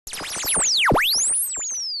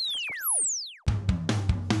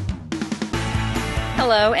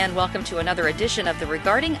Hello, and welcome to another edition of the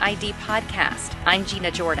Regarding ID podcast. I'm Gina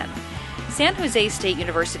Jordan. San Jose State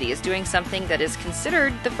University is doing something that is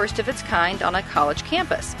considered the first of its kind on a college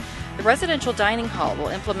campus. The residential dining hall will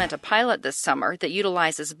implement a pilot this summer that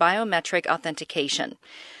utilizes biometric authentication.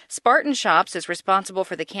 Spartan Shops is responsible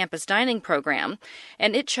for the campus dining program,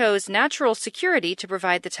 and it chose Natural Security to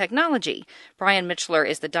provide the technology. Brian Mitchler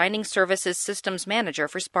is the Dining Services Systems Manager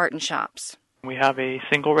for Spartan Shops. We have a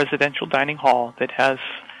single residential dining hall that has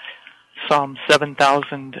some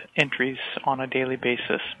 7,000 entries on a daily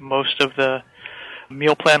basis. Most of the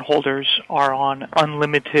meal plan holders are on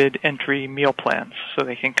unlimited entry meal plans, so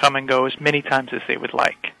they can come and go as many times as they would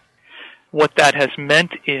like. What that has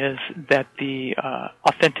meant is that the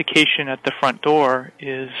authentication at the front door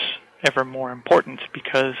is ever more important,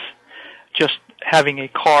 because just having a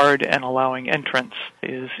card and allowing entrance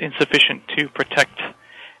is insufficient to protect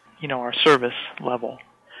our service level.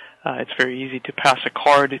 It's very easy to pass a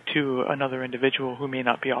card to another individual who may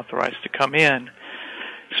not be authorized to come in.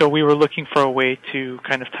 So we were looking for a way to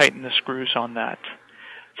kind of tighten the screws on that.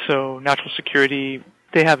 So Natural Security,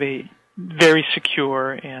 they have a very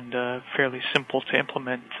secure and fairly simple to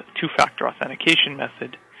implement two-factor authentication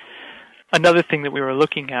method. Another thing that we were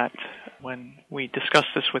looking at when we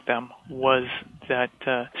discussed this with them was that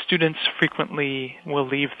students frequently will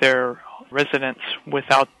leave their residence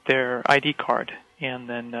without their ID card, and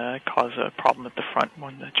then cause a problem at the front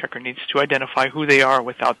when the checker needs to identify who they are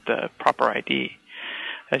without the proper ID.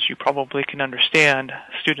 As you probably can understand,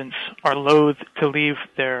 students are loath to leave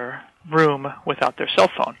their room without their cell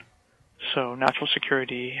phone. So Natural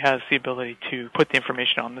Security has the ability to put the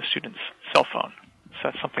information on the student's cell phone. So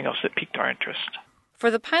that's something else that piqued our interest. For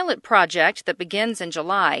the pilot project that begins in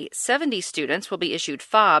July, 70 students will be issued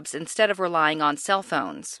fobs instead of relying on cell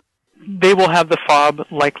phones. They will have the fob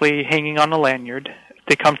likely hanging on a lanyard.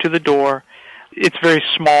 They come to the door. It's very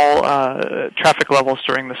small traffic levels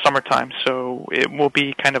during the summertime, so it will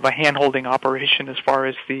be kind of a hand-holding operation as far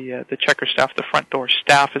as the checker staff, the front door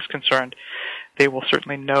staff is concerned. They will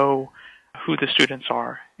certainly know who the students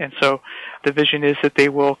are. And so the vision is that they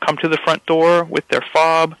will come to the front door with their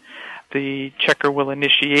fob. The checker will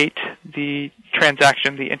initiate the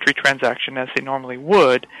transaction, the entry transaction, as they normally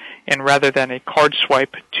would, and rather than a card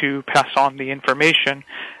swipe to pass on the information,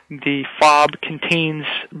 the fob contains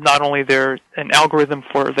not only an algorithm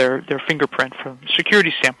for their fingerprint from a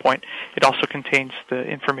security standpoint, it also contains the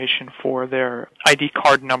information for their ID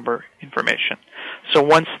card number information. So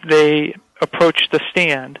once they approach the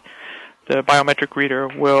stand, the biometric reader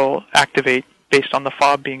will activate based on the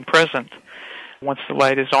fob being present. Once the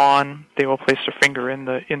light is on, they will place their finger in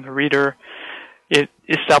the reader. It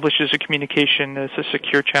establishes a communication, it's a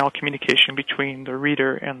secure channel communication between the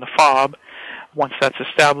reader and the fob. Once that's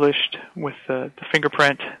established with the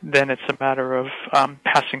fingerprint, then it's a matter of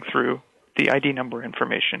passing through the ID number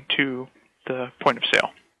information to the point of sale.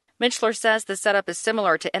 Mitchler says the setup is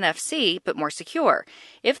similar to NFC, but more secure.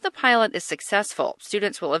 If the pilot is successful,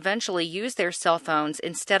 students will eventually use their cell phones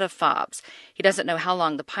instead of fobs. He doesn't know how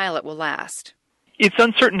long the pilot will last. It's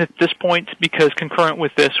uncertain at this point because concurrent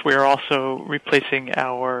with this, we are also replacing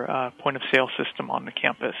our point-of-sale system on the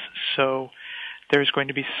campus. So there's going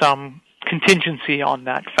to be some contingency on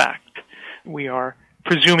that fact. We are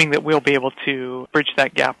presuming that we'll be able to bridge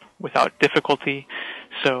that gap without difficulty.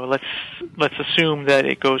 So let's assume that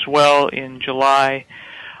it goes well in July,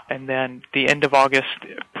 and then the end of August,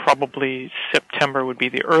 probably September would be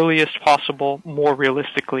the earliest possible. More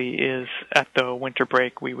realistically is at the winter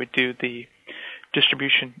break we would do the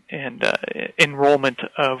distribution and enrollment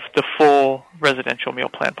of the full residential meal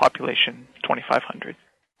plan population, 2,500.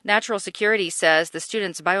 Natural Security says the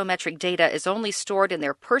students' biometric data is only stored in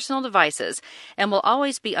their personal devices and will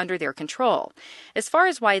always be under their control. As far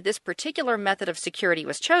as why this particular method of security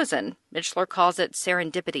was chosen, Mitchler calls it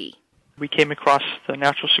serendipity. We came across the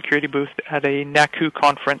Natural Security booth at a NACU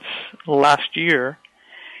conference last year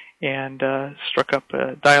and struck up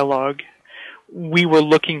a dialogue. We were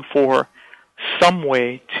looking for some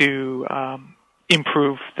way to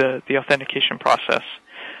improve the authentication process.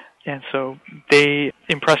 And so they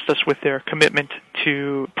impressed us with their commitment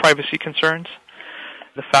to privacy concerns,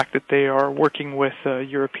 the fact that they are working with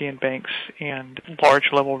European banks and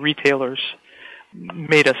large-level retailers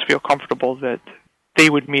made us feel comfortable that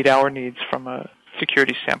they would meet our needs from a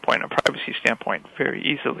security standpoint, a privacy standpoint, very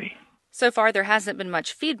easily. So far, there hasn't been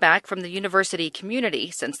much feedback from the university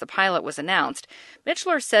community since the pilot was announced.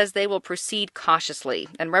 Mitchler says they will proceed cautiously,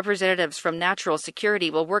 and representatives from Natural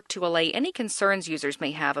Security will work to allay any concerns users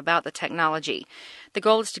may have about the technology. The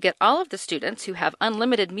goal is to get all of the students who have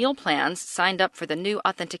unlimited meal plans signed up for the new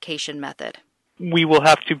authentication method. we will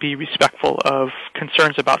have to be respectful of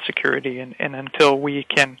concerns about security, and until we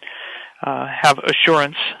can have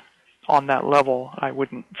assurance on that level, I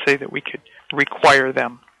wouldn't say that we could require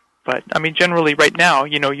them. But, I mean, generally right now,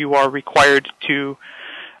 you are required to,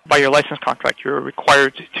 by your license contract, you're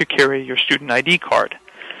required to carry your student ID card.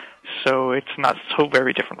 So it's not so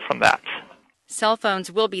very different from that. Cell phones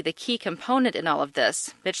will be the key component in all of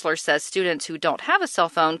this. Michler says students who don't have a cell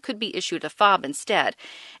phone could be issued a fob instead.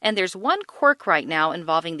 And there's one quirk right now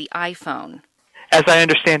involving the iPhone. As I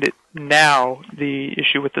understand it now, the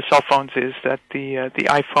issue with the cell phones is that the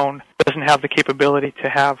iPhone doesn't have the capability to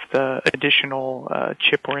have the additional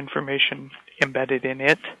chip or information embedded in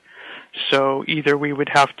it. So either we would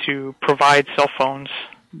have to provide cell phones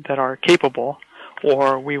that are capable,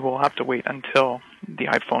 or we will have to wait until the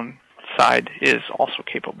iPhone side is also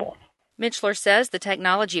capable. Michler says the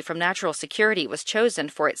technology from Natural Security was chosen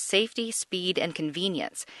for its safety, speed, and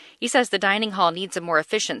convenience. He says the dining hall needs a more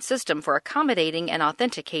efficient system for accommodating and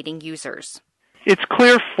authenticating users. It's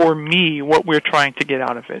clear for me what we're trying to get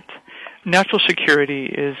out of it. Natural Security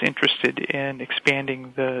is interested in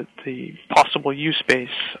expanding the possible use space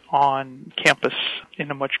on campus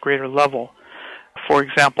in a much greater level. For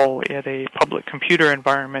example, at a public computer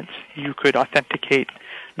environment, you could authenticate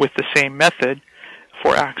with the same method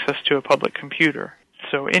for access to a public computer.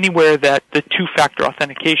 So anywhere that the two-factor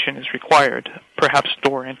authentication is required, perhaps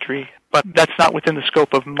door entry, but that's not within the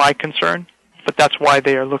scope of my concern, but that's why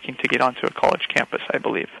they are looking to get onto a college campus, I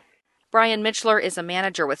believe. Brian Michler is a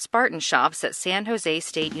manager with Spartan Shops at San Jose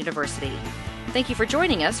State University. Thank you for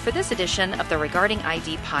joining us for this edition of the Regarding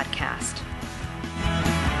ID podcast.